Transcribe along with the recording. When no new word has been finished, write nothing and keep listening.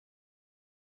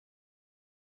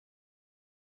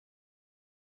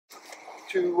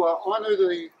to honor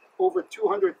the over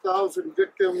 200,000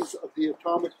 victims of the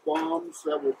atomic bombs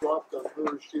that were dropped on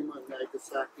Hiroshima and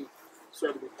Nagasaki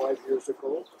 75 years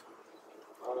ago.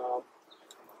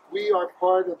 We are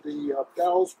part of the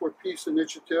Bells for Peace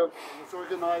initiative. It was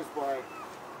organized by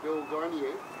Bill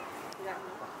Garnier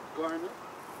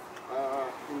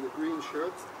in the green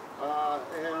shirts.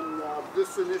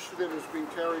 This initiative is being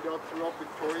carried out throughout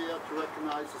Victoria to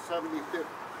recognize the 75th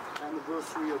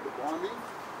anniversary of the bombing.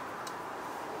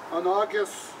 On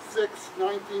August 6,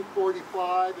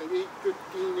 1945 at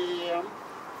 8:15 a.m.,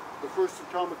 the first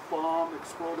atomic bomb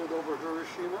exploded over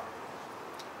Hiroshima.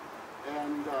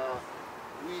 And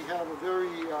we have a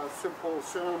very simple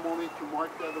ceremony to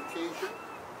mark that occasion.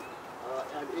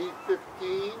 At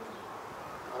 8:15,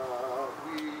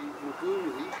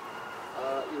 Megumi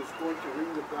is going to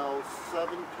ring the bell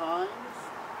 7 times.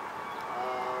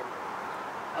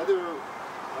 Other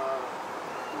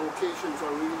locations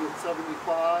are ringing at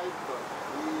 75, but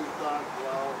we thought,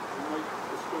 well, we might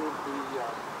disturb the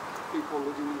people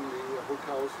living in the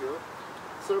hotels here.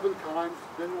 7 times,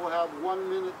 then we'll have 1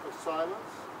 minute of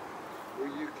silence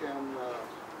where you can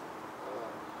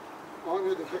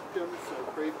honor the victims and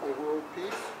pray for world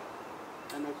peace.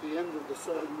 And at the end of the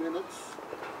 7 minutes,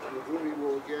 Megumi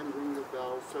will again ring the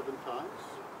bell 7 times.